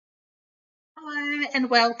and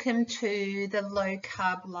welcome to the low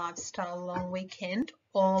carb lifestyle long weekend,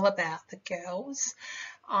 all about the girls.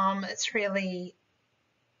 It's really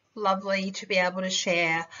lovely to be able to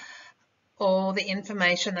share all the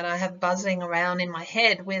information that I have buzzing around in my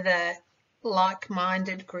head with a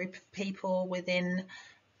like-minded group of people within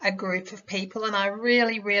a group of people. And I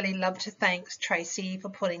really love to thank Tracy for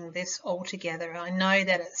putting this all together. I know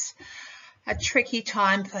that it's a tricky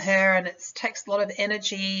time for her and it takes a lot of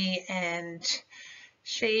energy, and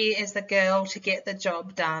she is the girl to get the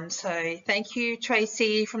job done. So thank you,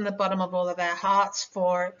 Tracy, from the bottom of all of our hearts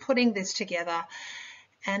for putting this together,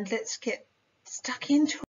 and let's get stuck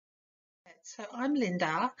into it. So I'm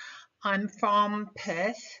Linda. I'm from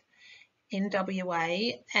Perth in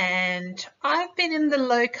WA, and I've been in the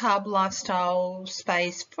low carb lifestyle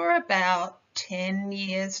space for about 10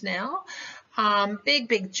 years now.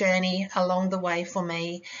 Big journey along the way for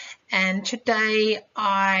me, and today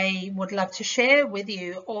I would love to share with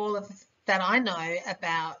you all of that I know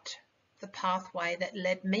about the pathway that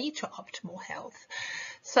led me to optimal health.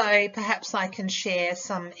 So perhaps I can share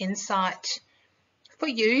some insight for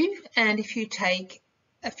you, and if you take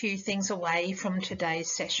a few things away from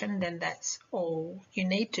today's session, then that's all you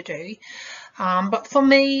need to do. But for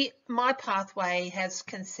me, my pathway has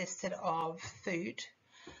consisted of food,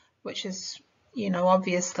 which is,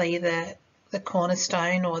 obviously the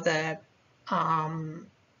cornerstone or the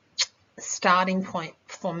starting point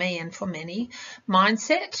for me and for many.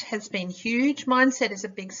 Mindset has been huge. Mindset is a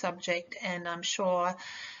big subject, and I'm sure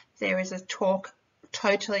there is a talk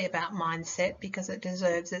totally about mindset because it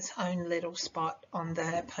deserves its own little spot on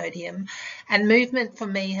the podium. And movement for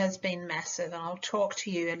me has been massive, and I'll talk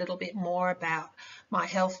to you a little bit more about my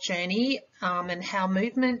health journey and how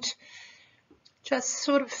movement just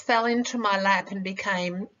sort of fell into my lap and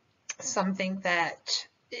became something that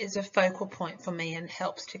is a focal point for me and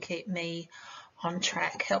helps to keep me on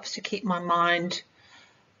track, helps to keep my mind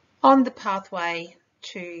on the pathway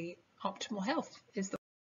to optimal health is the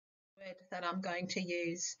word that I'm going to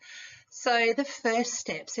use. So the first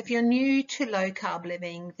steps, if you're new to low carb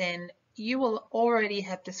living, then you will already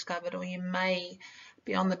have discovered, or you may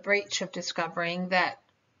be on the breach of discovering, that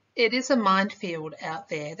it is a minefield out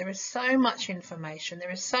there. There is so much information.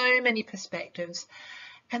 There are so many perspectives.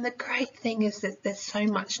 And the great thing is that there's so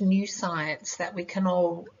much new science that we can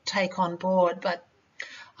all take on board. But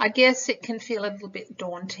I guess it can feel a little bit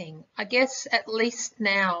daunting. I guess at least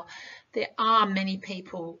now there are many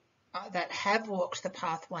people that have walked the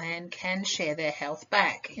pathway and can share their health.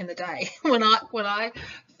 Back in the day when I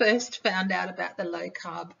first found out about the low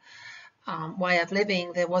carb way of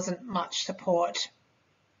living, there wasn't much support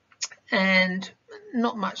and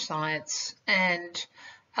not much science, and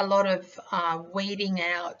a lot of weeding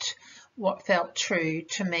out what felt true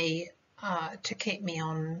to me to keep me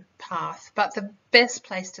on path. But the best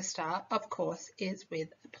place to start, of course, is with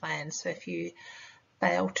a plan. So if you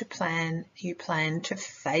fail to plan, you plan to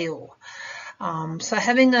fail. So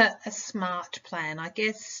having a smart plan, I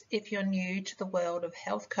guess if you're new to the world of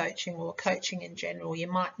health coaching or coaching in general,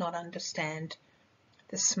 you might not understand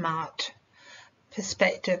the SMART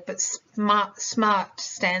perspective, but SMART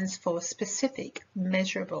stands for specific,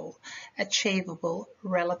 measurable, achievable,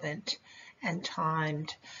 relevant, and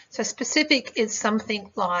timed. So specific is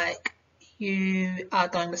something like you are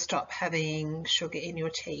going to stop having sugar in your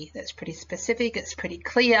tea. That's pretty specific. It's pretty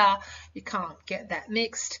clear. You can't get that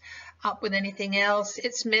mixed up with anything else.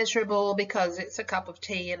 It's measurable because it's a cup of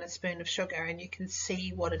tea and a spoon of sugar and you can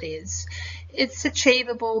see what it is. It's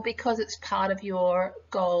achievable because it's part of your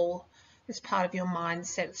goal. It's part of your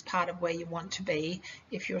mindset. It's part of where you want to be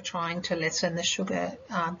if you're trying to lessen the sugar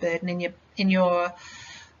burden in your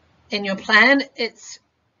plan. It's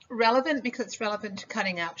relevant because it's relevant to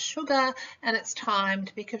cutting out sugar, and it's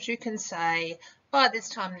timed because you can say, by this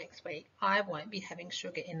time next week I won't be having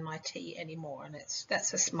sugar in my tea anymore. And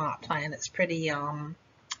that's a smart plan. It's pretty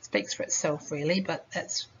speaks for itself really, but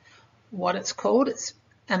that's what it's called. It's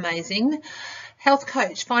amazing. Health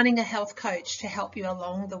coach, finding a health coach to help you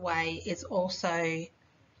along the way is also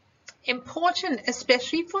important,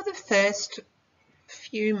 especially for the first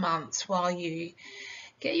few months while you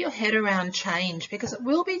get your head around change, because it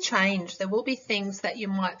will be change. There will be things that you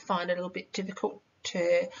might find a little bit difficult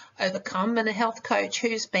to overcome, and a health coach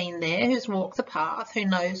who's been there, who's walked the path, who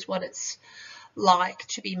knows what it's like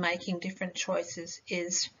to be making different choices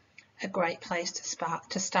is a great place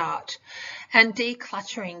to start. And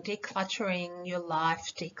decluttering your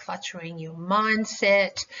life, decluttering your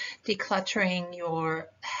mindset, decluttering your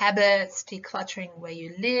habits, decluttering where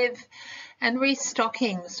you live, and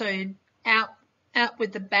restocking. So out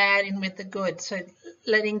with the bad, in with the good. So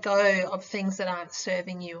letting go of things that aren't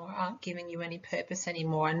serving you or aren't giving you any purpose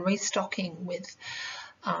anymore, and restocking with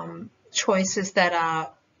choices that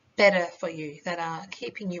are better for you, that are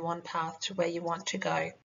keeping you on path to where you want to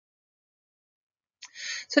go.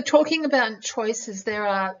 So talking about choices, there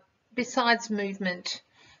are, besides movement,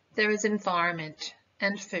 there is environment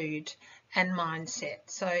and food and mindset.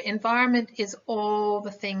 So environment is all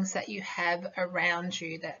the things that you have around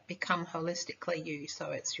you that become holistically you.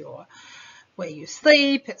 So it's where you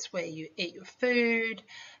sleep, it's where you eat your food,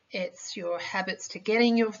 it's your habits to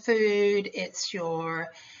getting your food, it's your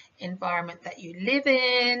environment that you live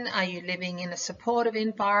in. Are you living in a supportive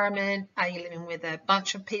environment? Are you living with a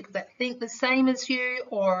bunch of people that think the same as you,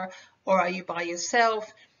 or are you by yourself?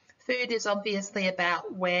 Food is obviously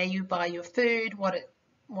about where you buy your food, what it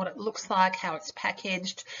looks like, how it's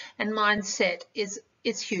packaged, and mindset is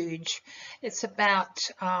huge. It's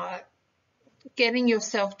about getting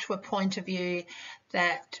yourself to a point of view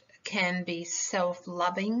that can be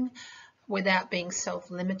self-loving without being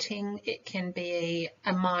self-limiting. It can be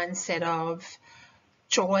a mindset of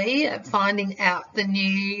joy, finding out the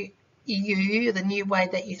new you, the new way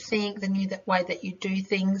that you think, the new way that you do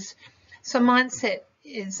things. So mindset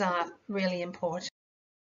is really important.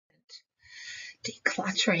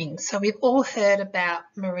 Decluttering. So we've all heard about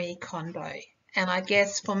Marie Kondo, and I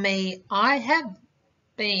guess for me, I have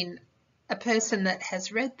been a person that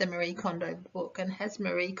has read the Marie Kondo book and has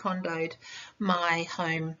Marie Kondoed my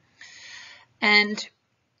home. And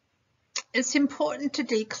it's important to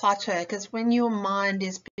declutter, because when your mind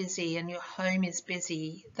is busy and your home is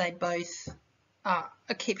busy, they both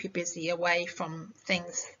keep you busy, away from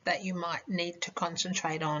things that you might need to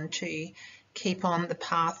concentrate on to keep on the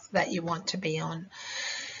path that you want to be on.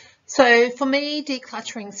 So for me,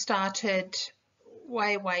 decluttering started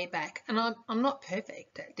way back, and I'm not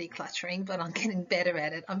perfect at decluttering, but I'm getting better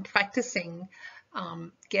at it. I'm practicing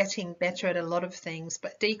getting better at a lot of things,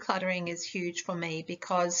 but decluttering is huge for me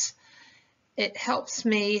because it helps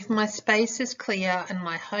me, if my space is clear and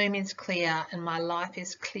my home is clear and my life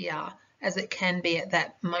is clear as it can be at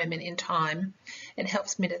that moment in time, it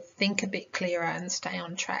helps me to think a bit clearer and stay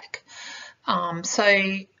on track. So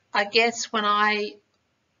I guess when I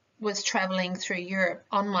was traveling through Europe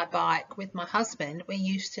on my bike with my husband, we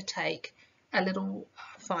used to take a little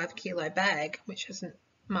 5 kilo bag, which isn't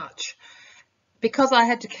much, because I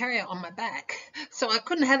had to carry it on my back. So I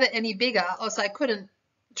couldn't have it any bigger, or so I couldn't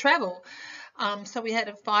travel. So we had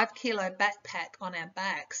a 5 kilo backpack on our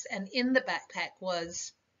backs, and in the backpack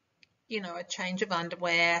was, a change of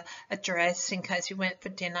underwear, a dress in case we went for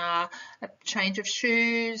dinner, a change of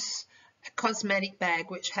shoes, a cosmetic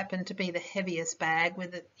bag, which happened to be the heaviest bag,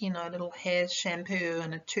 with a little hair shampoo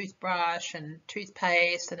and a toothbrush and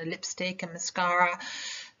toothpaste and a lipstick and mascara.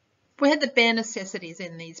 We had the bare necessities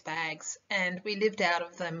in these bags, and we lived out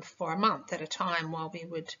of them for a month at a time while we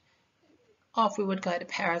would go to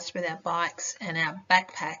Paris with our bikes and our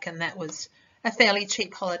backpack, and that was a fairly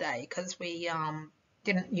cheap holiday because we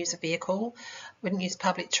didn't use a vehicle, we didn't use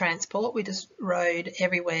public transport, we just rode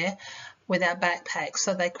everywhere with our backpacks,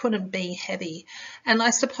 so they couldn't be heavy. And I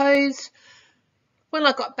suppose when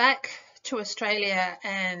I got back to Australia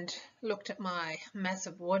and looked at my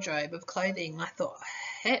massive wardrobe of clothing, I thought,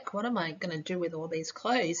 heck, what am I going to do with all these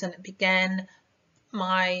clothes? And it began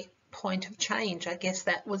my point of change. I guess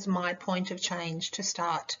that was my point of change, to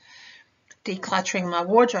start decluttering my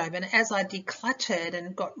wardrobe. And as I decluttered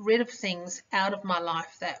and got rid of things out of my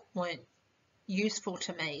life that weren't useful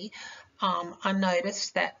to me, I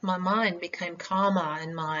noticed that my mind became calmer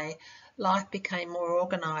and my life became more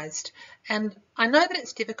organized. And I know that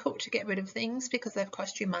it's difficult to get rid of things because they've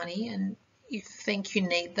cost you money and you think you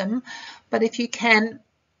need them, but if you can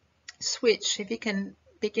switch, if you can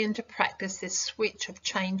begin to practice this switch of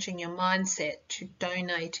changing your mindset to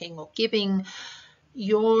donating or giving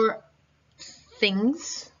your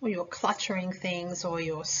things, or your cluttering things, or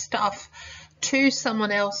your stuff to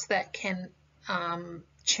someone else that can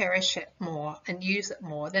cherish it more and use it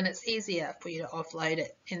more, then it's easier for you to offload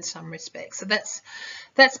it in some respects. So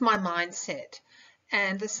that's my mindset.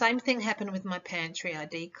 And the same thing happened with my pantry. I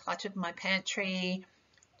decluttered my pantry,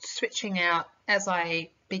 switching out as I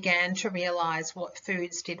began to realize what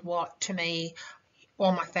foods did what to me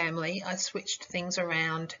or my family. I switched things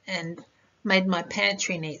around and made my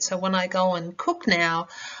pantry neat. So when I go and cook now,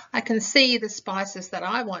 I can see the spices that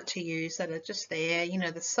I want to use that are just there.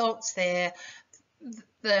 The salt's there,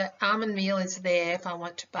 the almond meal is there if I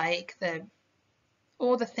want to bake.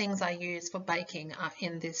 All the things I use for baking are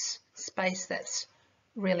in this space that's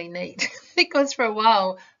really neat. Because for a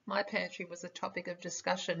while, my pantry was a topic of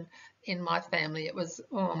discussion in my family. It was,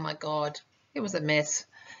 oh my God, It was a mess.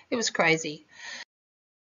 It was crazy.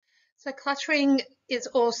 So cluttering is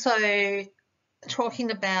also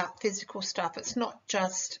talking about physical stuff. It's not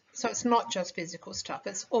just physical stuff.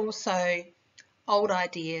 It's also old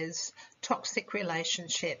ideas, toxic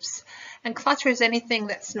relationships, and clutter is anything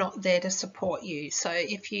that's not there to support you. So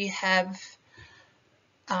if you have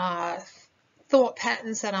thought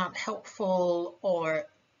patterns that aren't helpful, or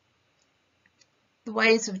the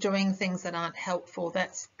ways of doing things that aren't helpful,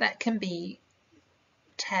 that can be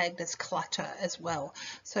tagged as clutter as well.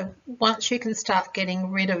 So once you can start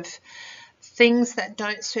getting rid of things that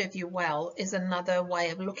don't serve you well, is another way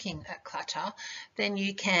of looking at clutter, then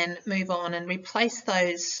you can move on and replace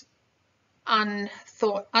those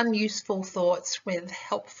unuseful thoughts with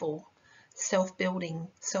helpful, self-building,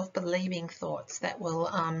 self-believing thoughts that will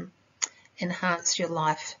enhance your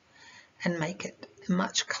life and make it a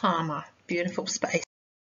much calmer, beautiful space.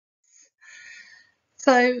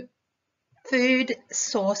 So food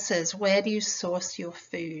sources, where do you source your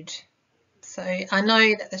food? So I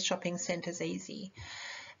know that the shopping centre is easy,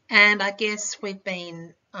 and I guess we've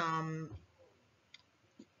been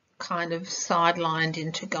kind of sidelined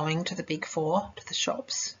into going to the big four, to the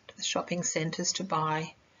shops, to the shopping centres to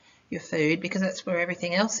buy your food, because that's where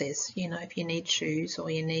everything else is. You know, if you need shoes or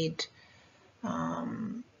you need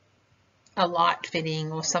a light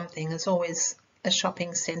fitting or something, there's always a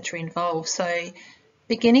shopping centre involved. So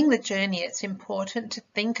beginning the journey, it's important to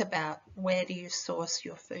think about, where do you source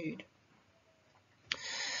your food?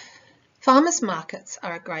 Farmers markets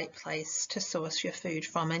are a great place to source your food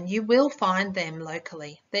from, and you will find them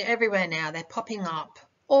locally. They're everywhere now. They're popping up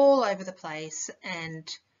all over the place, and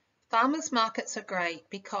farmers markets are great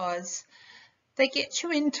because they get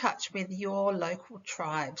you in touch with your local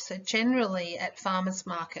tribe. So generally at farmers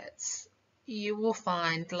markets, you will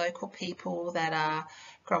find local people that are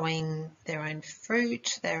growing their own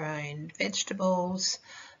fruit, their own vegetables,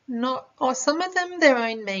 or some of them their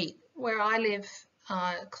own meat. Where I live,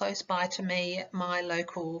 close by to me, at my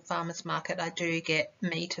local farmers market, I do get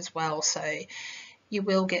meat as well. So you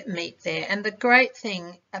will get meat there. And the great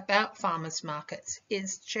thing about farmers markets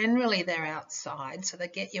is generally they're outside. So they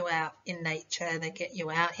get you out in nature, they get you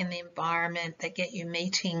out in the environment, they get you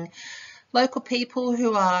meeting local people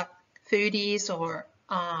who are foodies or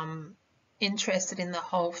interested in the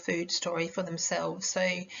whole food story for themselves. So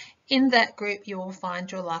in that group, you will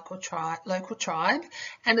find your local tribe,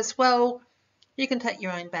 and as well, you can take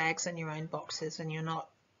your own bags and your own boxes, and you're not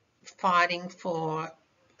fighting for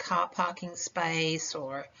car parking space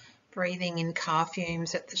or breathing in car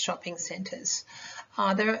fumes at the shopping centres.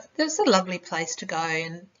 There's a lovely place to go,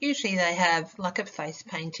 and usually they have like a face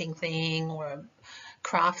painting thing or a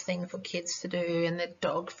craft thing for kids to do, and they're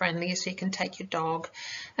dog friendly, so you can take your dog,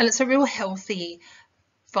 and it's a real healthy,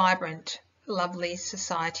 vibrant, lovely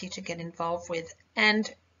society to get involved with.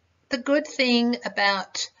 And the good thing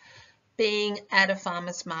about being at a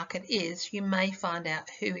farmer's market is you may find out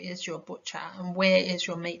who is your butcher and where is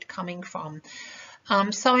your meat coming from.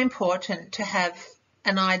 So important to have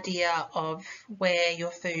an idea of where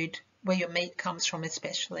your meat comes from,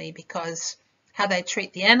 especially because how they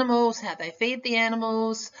treat the animals, how they feed the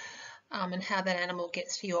animals, and how that animal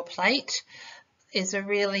gets to your plate is a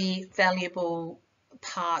really valuable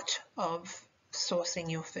part of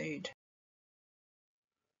sourcing your food.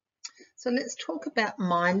 So let's talk about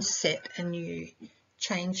mindset and you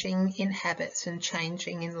changing in habits and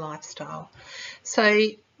changing in lifestyle. So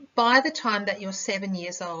by the time that you're 7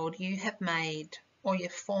 years old, you have made or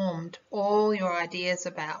you've formed all your ideas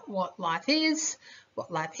about what life is,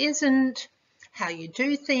 what life isn't, how you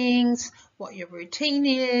do things, what your routine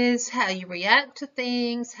is, how you react to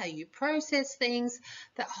things, how you process things.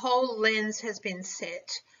 That whole lens has been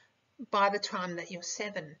set by the time that you're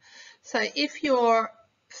 7. So if you're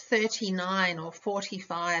 39 or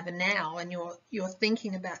 45 now and you're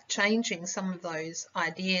thinking about changing some of those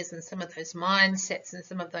ideas and some of those mindsets and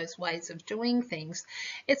some of those ways of doing things,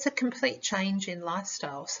 it's a complete change in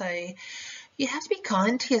lifestyle. So you have to be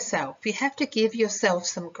kind to yourself. You have to give yourself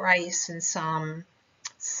some grace and some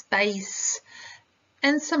space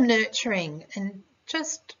and some nurturing, and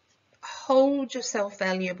just hold yourself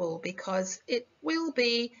valuable, because it will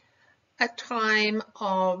be a time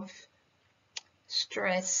of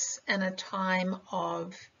stress and a time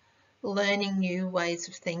of learning new ways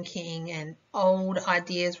of thinking, and old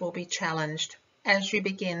ideas will be challenged as you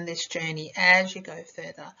begin this journey, as you go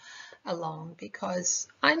further along. Because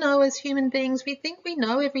I know as human beings, we think we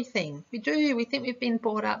know everything. We do. We think we've been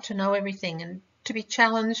brought up to know everything, and to be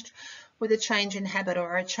challenged with a change in habit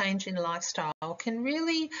or a change in lifestyle can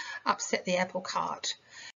really upset the apple cart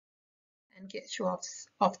and get you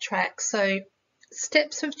off track. So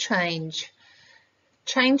steps of change.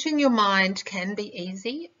 Changing your mind can be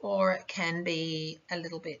easy, or it can be a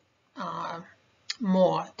little bit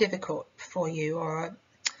more difficult for you, or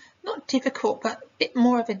not difficult, but a bit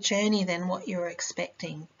more of a journey than what you were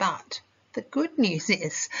expecting. But the good news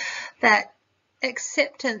is that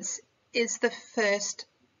acceptance is the first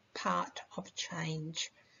part of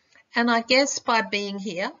change. And I guess by being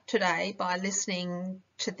here today, by listening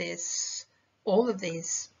to this, all of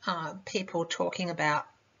these people talking about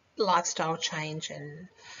lifestyle change and,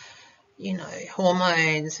 you know,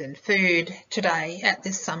 hormones and food today at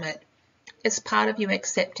this summit, is part of you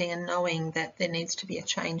accepting and knowing that there needs to be a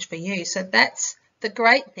change for you. So that's the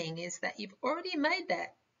great thing, is that you've already made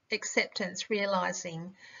that acceptance,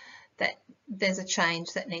 realizing that there's a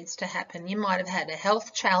change that needs to happen. You might have had a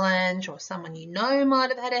health challenge, or someone you know might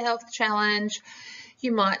have had a health challenge.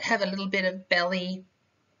 You might have a little bit of belly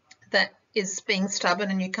that is being stubborn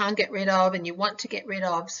and you can't get rid of and you want to get rid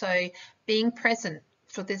of. So being present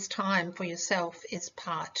for this time for yourself is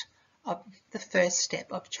part of the first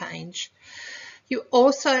step of change. You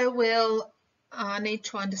also will need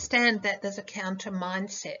to understand that there's a counter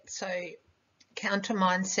mindset. So counter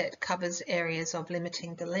mindset covers areas of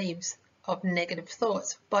limiting beliefs, of negative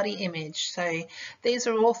thoughts, body image. So these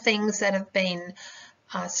are all things that have been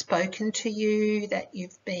spoken to you, that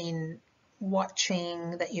you've been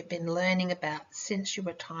watching, that you've been learning about since you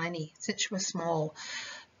were tiny, since you were small.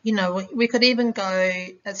 You know, we could even go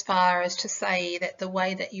as far as to say that the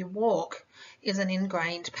way that you walk is an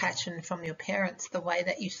ingrained pattern from your parents, the way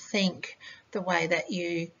that you think, the way that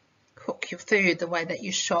you cook your food, the way that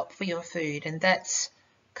you shop for your food, and that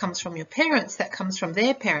comes from your parents, that comes from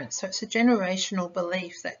their parents. So it's a generational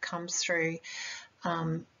belief that comes through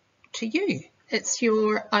to you. It's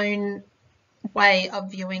your own way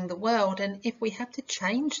of viewing the world, and if we have to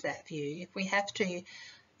change that view, if we have to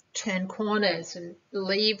turn corners and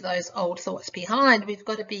leave those old thoughts behind, we've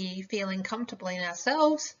got to be feeling comfortable in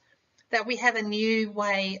ourselves that we have a new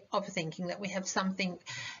way of thinking, that we have something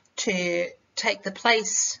to take the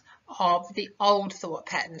place of the old thought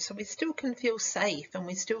pattern, so we still can feel safe and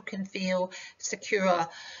we still can feel secure,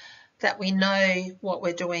 that we know what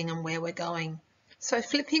we're doing and where we're going. So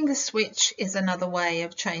flipping the switch is another way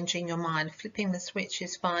of changing your mind. Flipping the switch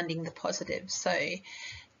is finding the positive. So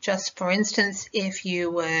just for instance, if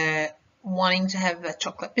you were wanting to have a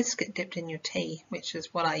chocolate biscuit dipped in your tea, which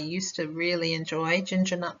is what I used to really enjoy,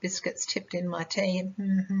 ginger nut biscuits tipped in my tea,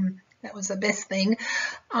 that was the best thing.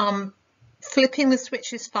 Flipping the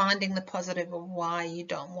switch is finding the positive of why you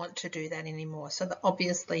don't want to do that anymore. So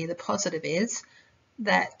obviously the positive is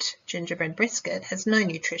that gingerbread biscuit has no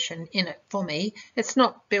nutrition in it for me. It's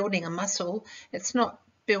not building a muscle. It's not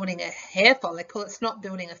building a hair follicle. It's not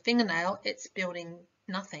building a fingernail. It's building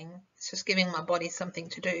nothing. It's just giving my body something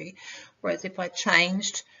to do. Whereas if I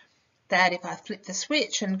changed that, if I flipped the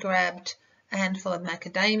switch and grabbed a handful of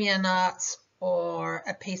macadamia nuts or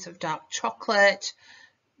a piece of dark chocolate,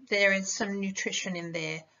 there is some nutrition in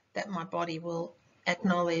there that my body will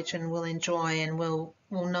acknowledge and will enjoy and will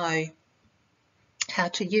know how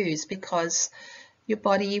to use, because your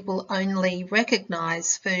body will only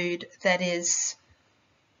recognize food that is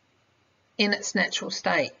in its natural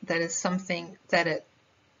state, that is something that it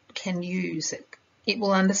can use. It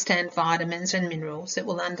will understand vitamins and minerals. It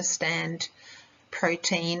will understand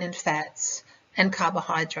protein and fats and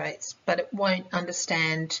carbohydrates, but it won't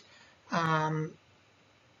understand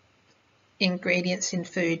ingredients in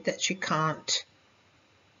food that you can't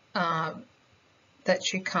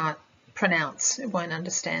pronounce. It won't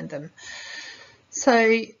understand them.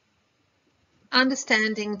 So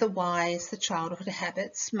understanding the whys, the childhood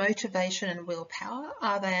habits, motivation and willpower,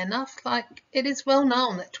 are they enough? Like, it is well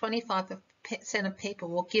known that 25% of people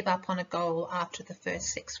will give up on a goal after the first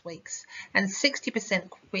 6 weeks, and 60%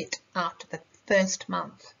 quit after the first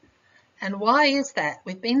month. And why is that?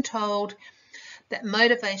 We've been told that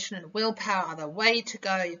motivation and willpower are the way to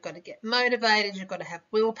go. You've got to get motivated, you've got to have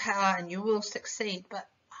willpower, and you will succeed. But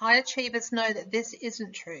high achievers know that this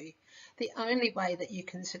isn't true. The only way that you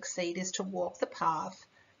can succeed is to walk the path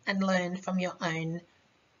and learn from your own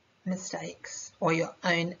mistakes, or your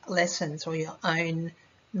own lessons, or your own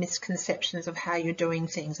misconceptions of how you're doing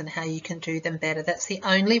things and how you can do them better. That's the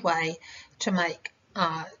only way to make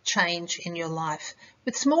change in your life.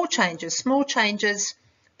 With small changes,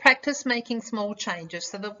 practice making small changes,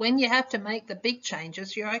 so that when you have to make the big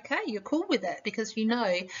changes, you're okay, you're cool with that, because you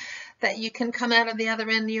know that you can come out of the other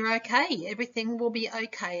end and you're okay. Everything will be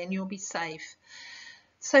okay and you'll be safe.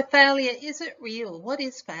 So failure, is it real? What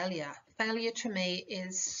is failure? Failure to me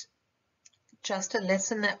is just a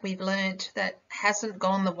lesson that we've learned that hasn't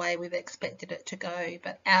gone the way we've expected it to go,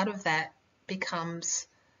 but out of that becomes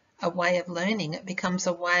a way of learning. It becomes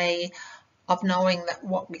a way of knowing that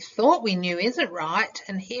what we thought we knew isn't right,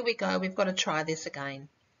 and here we go, we've got to try this again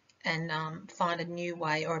and find a new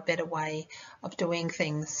way or a better way of doing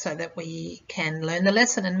things so that we can learn the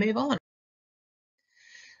lesson and move on.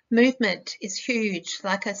 Movement is huge.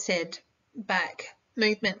 Like I said back,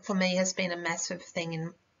 movement for me has been a massive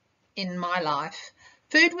thing in my life.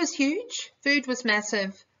 Food was huge. Food was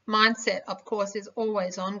massive. Mindset, of course, is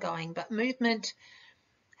always ongoing, but movement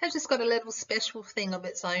has just got a little special thing of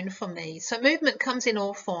its own for me. So movement comes in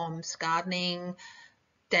all forms: gardening,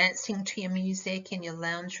 dancing to your music in your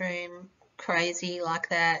lounge room, crazy like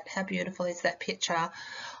that. How beautiful is that picture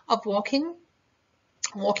of walking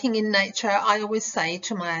in nature? I always say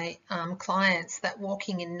to my clients that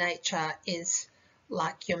walking in nature is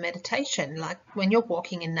like your meditation. Like when you're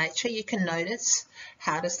walking in nature, you can notice,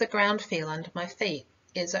 how does the ground feel under my feet?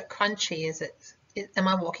 Is it crunchy? Am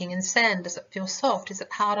I walking in sand? Does it feel soft? Is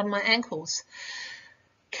it hard on my ankles?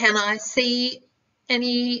 Can I see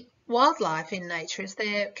any wildlife in nature? Is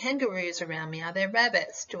there kangaroos around me? Are there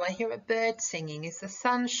rabbits? Do I hear a bird singing? Is the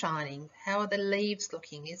sun shining? How are the leaves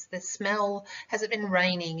looking? Is the smell, has it been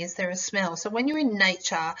raining? Is there a smell? So when you're in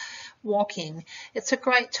nature walking, it's a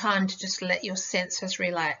great time to just let your senses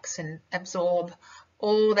relax and absorb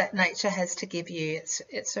all that nature has to give you.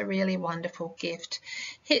 It's a really wonderful gift.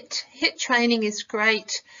 HIIT training is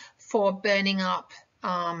great for burning up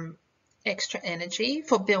extra energy,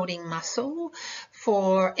 for building muscle,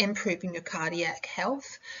 for improving your cardiac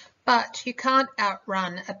health, but you can't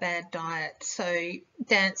outrun a bad diet. So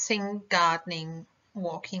dancing, gardening,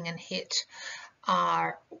 walking and HIIT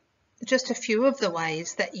are just a few of the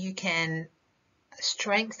ways that you can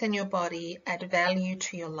strengthen your body, add value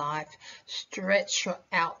to your life, stretch your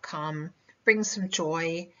outcome, bring some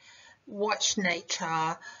joy, watch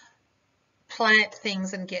nature, plant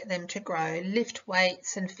things and get them to grow, lift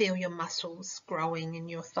weights and feel your muscles growing in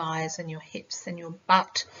your thighs and your hips and your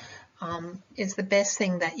butt is the best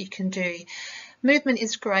thing that you can do. Movement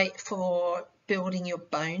is great for building your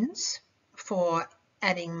bones, for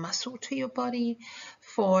adding muscle to your body,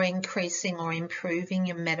 for increasing or improving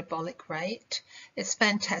your metabolic rate. It's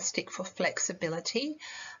fantastic for flexibility,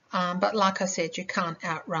 but like I said, you can't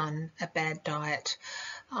outrun a bad diet.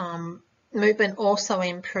 Movement also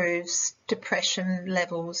improves depression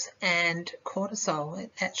levels and cortisol. It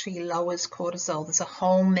actually lowers cortisol. There's a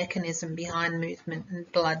whole mechanism behind movement and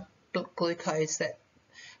blood glucose that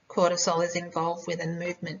cortisol is involved with, and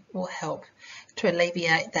movement will help to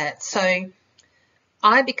alleviate that. So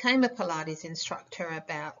I became a Pilates instructor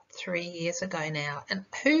about 3 years ago now, and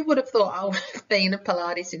who would have thought I would have been a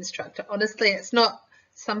Pilates instructor? Honestly, it's not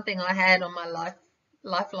something I had on my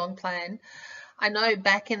lifelong plan. I know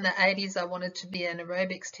back in the 80s I wanted to be an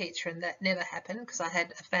aerobics teacher, and that never happened because I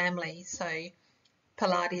had a family. So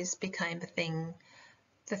Pilates became the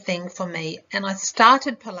thing for me. And I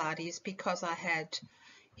started Pilates because I had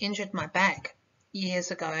injured my back years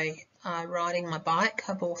ago riding my bike,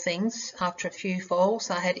 of all things. After a few falls,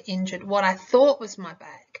 I had injured what I thought was my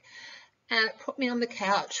back, and it put me on the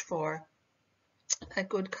couch for a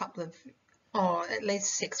good couple of, at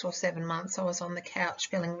least 6 or 7 months. I was on the couch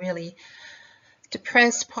feeling really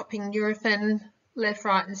depressed, popping Nurofen left,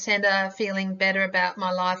 right and centre, feeling better about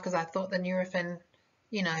my life because I thought the Nurofen,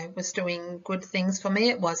 was doing good things for me.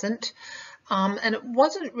 It wasn't. And it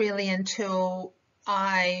wasn't really until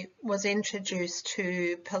I was introduced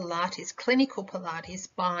to Pilates, clinical Pilates,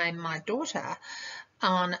 by my daughter.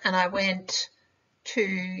 And I went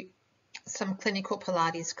to some clinical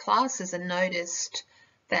Pilates classes and noticed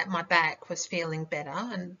that my back was feeling better,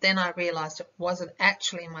 and then I realized it wasn't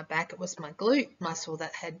actually my back, it was my glute muscle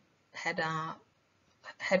that had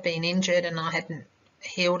been injured, and I hadn't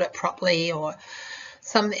healed it properly, or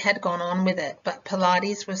something had gone on with it. But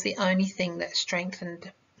Pilates was the only thing that strengthened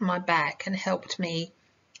my back and helped me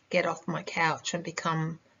get off my couch and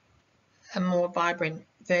become a more vibrant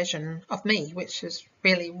version of me, which is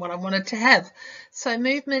really what I wanted to have. So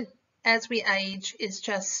movement as we age is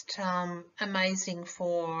just amazing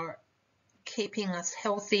for keeping us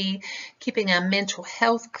healthy, keeping our mental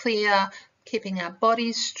health clear, keeping our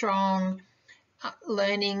bodies strong,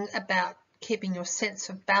 learning about keeping your sense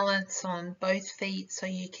of balance on both feet so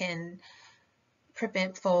you can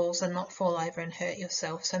prevent falls and not fall over and hurt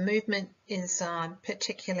yourself. So movement is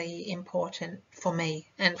particularly important for me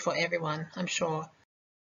and for everyone, I'm sure.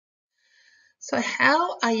 So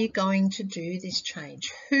how are you going to do this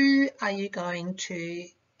change? Who are you going to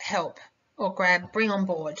help or bring on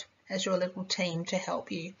board as your little team to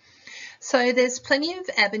help you? So there's plenty of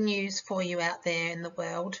avenues for you out there in the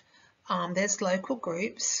world. There's local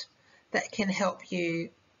groups that can help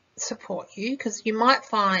you support you, because you might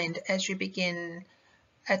find as you begin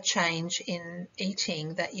a change in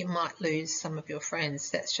eating that you might lose some of your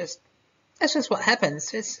friends. That's just what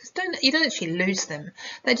happens. You don't actually lose them.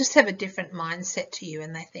 They just have a different mindset to you,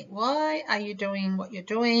 and they think, why are you doing what you're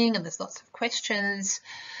doing? And there's lots of questions.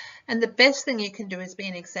 And the best thing you can do is be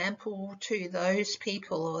an example to those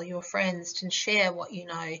people or your friends to share what you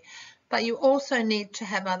know. But you also need to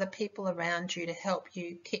have other people around you to help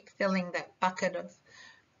you keep filling that bucket of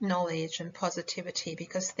knowledge and positivity,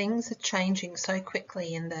 because things are changing so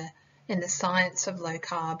quickly in the science of low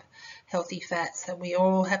carb healthy fats that we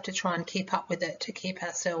all have to try and keep up with it to keep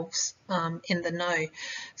ourselves in the know.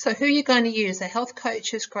 So who you're going to use, a health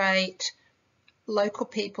coach is great, local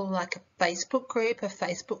people like a Facebook group, a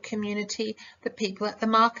Facebook community, the people at the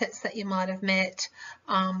markets that you might have met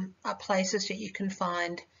are places that you can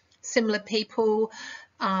find similar people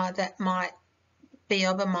that might be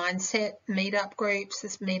of a mindset. Meetup groups,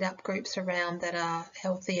 there's meetup groups around that are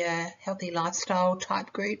healthy lifestyle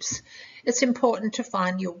type groups. It's important to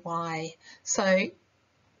find your why. So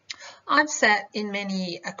I've sat in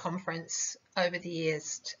many a conference over the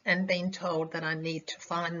years and been told that I need to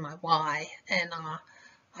find my why, and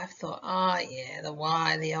I've thought, oh yeah, the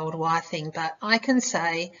why, the old why thing, but I can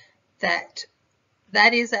say that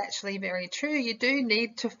that is actually very true. You do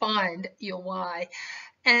need to find your why,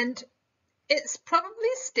 and it's probably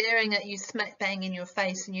staring at you smack bang in your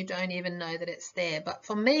face and you don't even know that it's there. But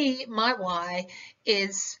for me, my why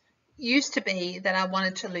used to be that I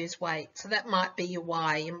wanted to lose weight. So that might be your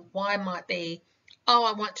why. And why might be, oh,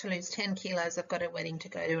 I want to lose 10 kilos. I've got a wedding to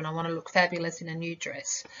go to and I want to look fabulous in a new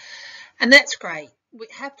dress. And that's great. We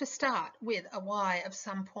have to start with a why of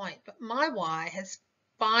some point. But my why has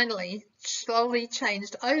finally slowly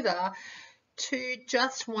changed over to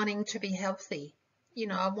just wanting to be healthy. You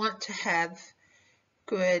know, I want to have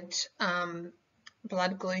good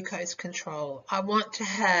blood glucose control. I want to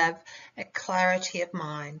have a clarity of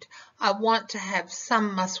mind. I want to have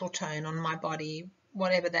some muscle tone on my body.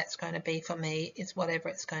 Whatever that's going to be for me is whatever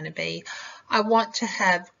it's going to be. I want to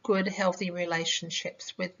have good, healthy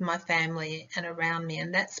relationships with my family and around me,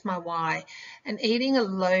 and that's my why. And eating a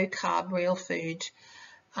low-carb, real food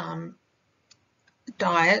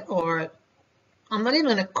diet, or I'm not even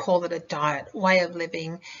going to call it a diet, way of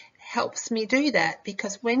living, helps me do that,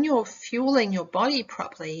 because when you're fueling your body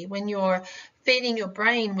properly, when you're feeding your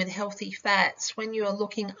brain with healthy fats, when you're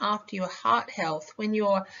looking after your heart health, when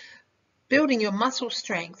you're building your muscle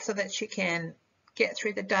strength so that you can get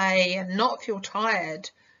through the day and not feel tired,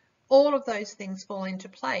 all of those things fall into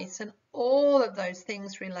place, and all of those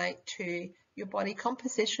things relate to your body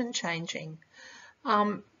composition changing.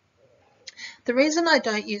 The reason I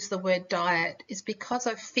don't use the word diet is because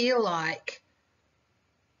I feel like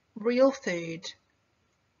real food,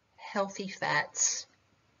 healthy fats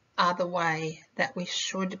are the way that we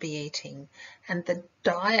should be eating, and the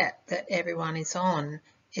diet that everyone is on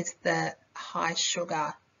is the high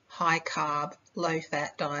sugar, high carb, low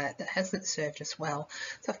fat diet that hasn't served us well.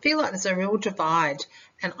 So I feel like there's a real divide,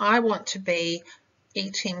 and I want to be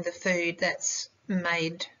eating the food that's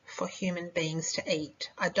made for human beings to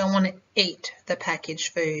eat. I don't want to eat the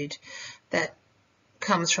packaged food that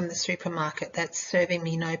comes from the supermarket that's serving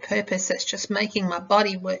me no purpose. That's just making my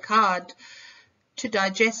body work hard to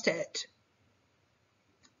digest it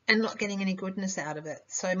and not getting any goodness out of it.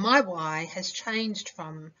 So my why has changed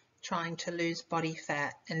from trying to lose body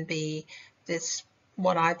fat and be this,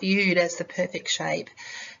 what I viewed as the perfect shape,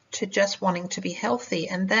 to just wanting to be healthy.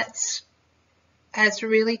 And that's has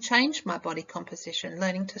really changed my body composition,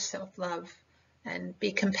 learning to self-love and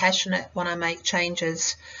be compassionate when I make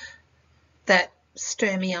changes that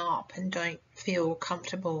stir me up and don't feel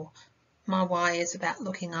comfortable. My why is about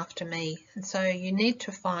looking after me, and so you need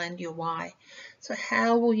to find your why. So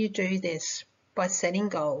how will you do this? By setting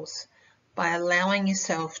goals, by allowing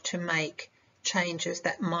yourself to make changes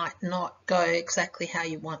that might not go exactly how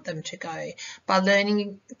you want them to go, by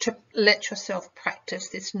learning to let yourself practice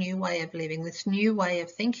this new way of living, this new way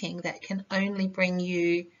of thinking that can only bring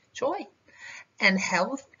you joy and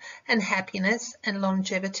health and happiness and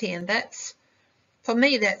longevity. And that's, for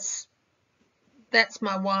me, that's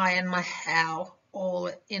my why and my how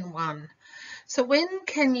all in one. So when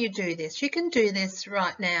can you do this? You can do this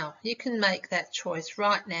right now. You can make that choice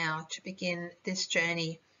right now to begin this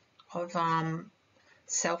journey of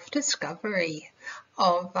self-discovery,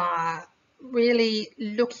 of really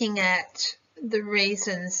looking at the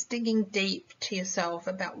reasons, digging deep to yourself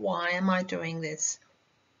about why am I doing this?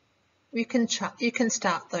 you can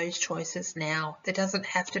start those choices now. There doesn't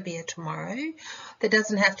have to be a tomorrow. There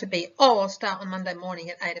doesn't have to be, oh, I'll start on Monday morning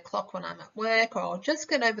at 8 o'clock when I'm at work, or I'll just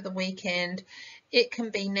get over the weekend. It can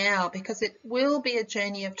be now, because it will be a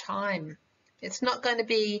journey of time. It's not going to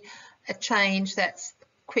be a change that's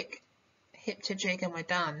quick, hip to jig and we're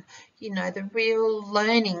done. You know, the real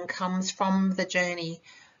learning comes from the journey.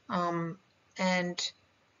 And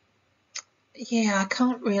yeah, I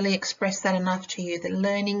can't really express that enough to you. The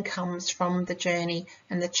learning comes from the journey,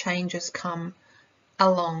 and the changes come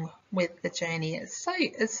along with the journey. It's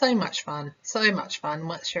so much fun,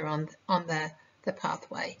 once you're on the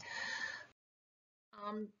pathway.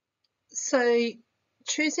 So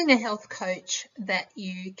choosing a health coach that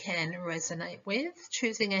you can resonate with,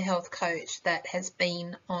 choosing a health coach that has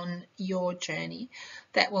been on your journey,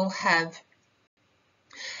 that will have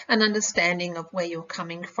an understanding of where you're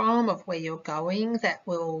coming from, of where you're going, that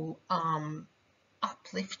will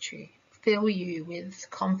uplift you, fill you with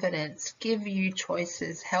confidence, give you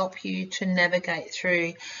choices, help you to navigate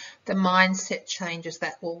through the mindset changes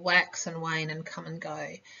that will wax and wane and come and go.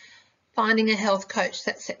 Finding a health coach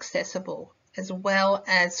that's accessible, as well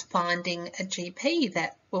as finding a GP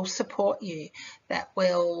that will support you, that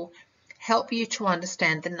will help you to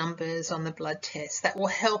understand the numbers on the blood test, that will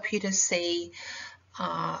help you to see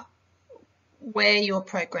where you're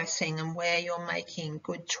progressing and where you're making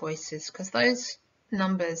good choices, because those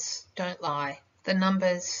numbers don't lie. The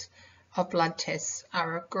numbers of blood tests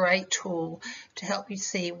are a great tool to help you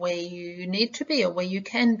see where you need to be or where you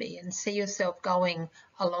can be, and see yourself going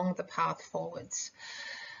along the path forwards.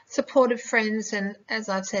 Supportive friends and, as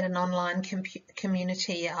I've said, an online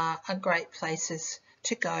community are great places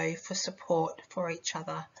to go for support for each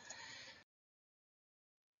other.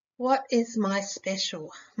 What is my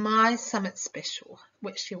special? My Summit Special,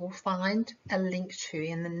 which you will find a link to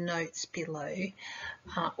in the notes below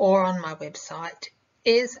or on my website,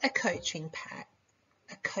 is a coaching pack.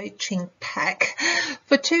 A coaching pack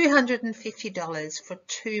for $250 for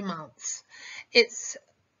 2 months.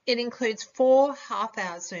 It includes 4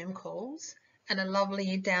 half-hour Zoom calls and a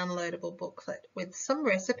lovely downloadable booklet with some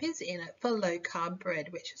recipes in it for low-carb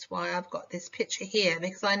bread, which is why I've got this picture here,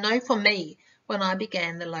 because I know for me, when I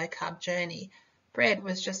began the low-carb journey, bread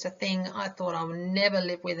was just a thing I thought I would never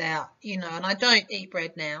live without, you know, and I don't eat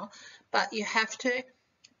bread now, but you have to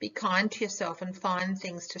be kind to yourself and find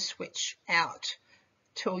things to switch out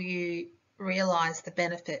till you realize the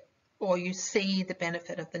benefit, or you see the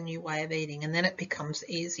benefit of the new way of eating, and then it becomes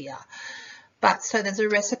easier. But so there's a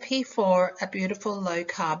recipe for a beautiful low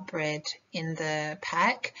carb bread in the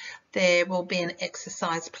pack. There will be an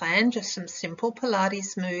exercise plan, just some simple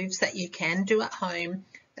Pilates moves that you can do at home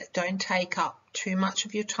that don't take up too much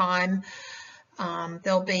of your time.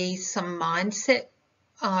 There'll be some mindset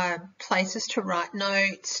places to write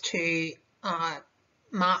notes, to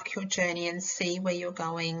mark your journey and see where you're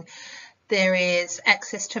going. There is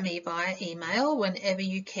access to me via email whenever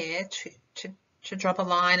you care to drop a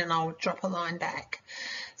line, and I'll drop a line back.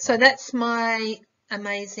 So that's my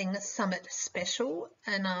amazing Summit Special,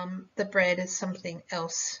 and the bread is something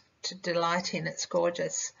else to delight in. It's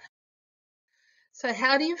gorgeous. So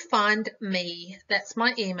how do you find me? That's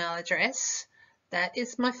my email address. That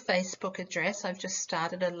is my Facebook address. I've just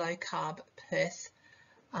started a low carb Perth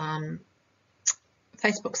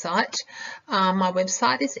Facebook site. My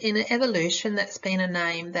website is Inner Evolution. That's been a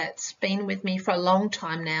name that's been with me for a long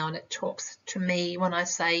time now, and it talks to me when I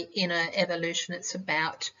say inner evolution. It's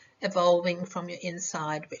about evolving from your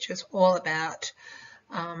inside, which is all about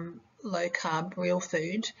low carb, real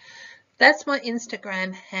food. That's my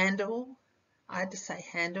Instagram handle. I had to say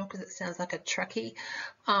handle because it sounds like a truckie.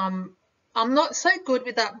 I'm not so good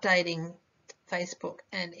with updating Facebook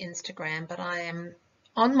and Instagram, but I am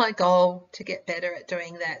on my goal to get better at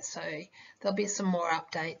doing that. So there'll be some more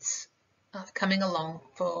updates coming along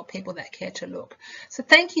for people that care to look. So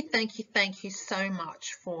thank you so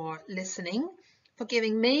much for listening, for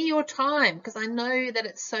giving me your time, because I know that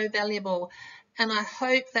it's so valuable, and I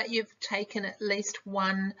hope that you've taken at least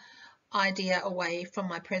one idea away from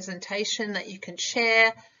my presentation that you can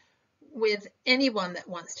share with anyone that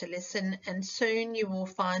wants to listen, and soon you will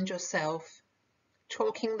find yourself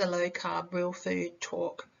talking the low carb real food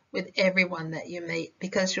talk with everyone that you meet,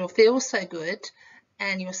 because you'll feel so good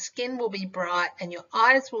and your skin will be bright and your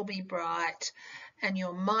eyes will be bright and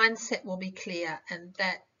your mindset will be clear, and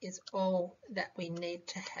that is all that we need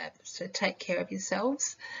to have. So take care of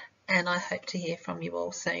yourselves, and I hope to hear from you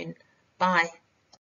all soon. Bye.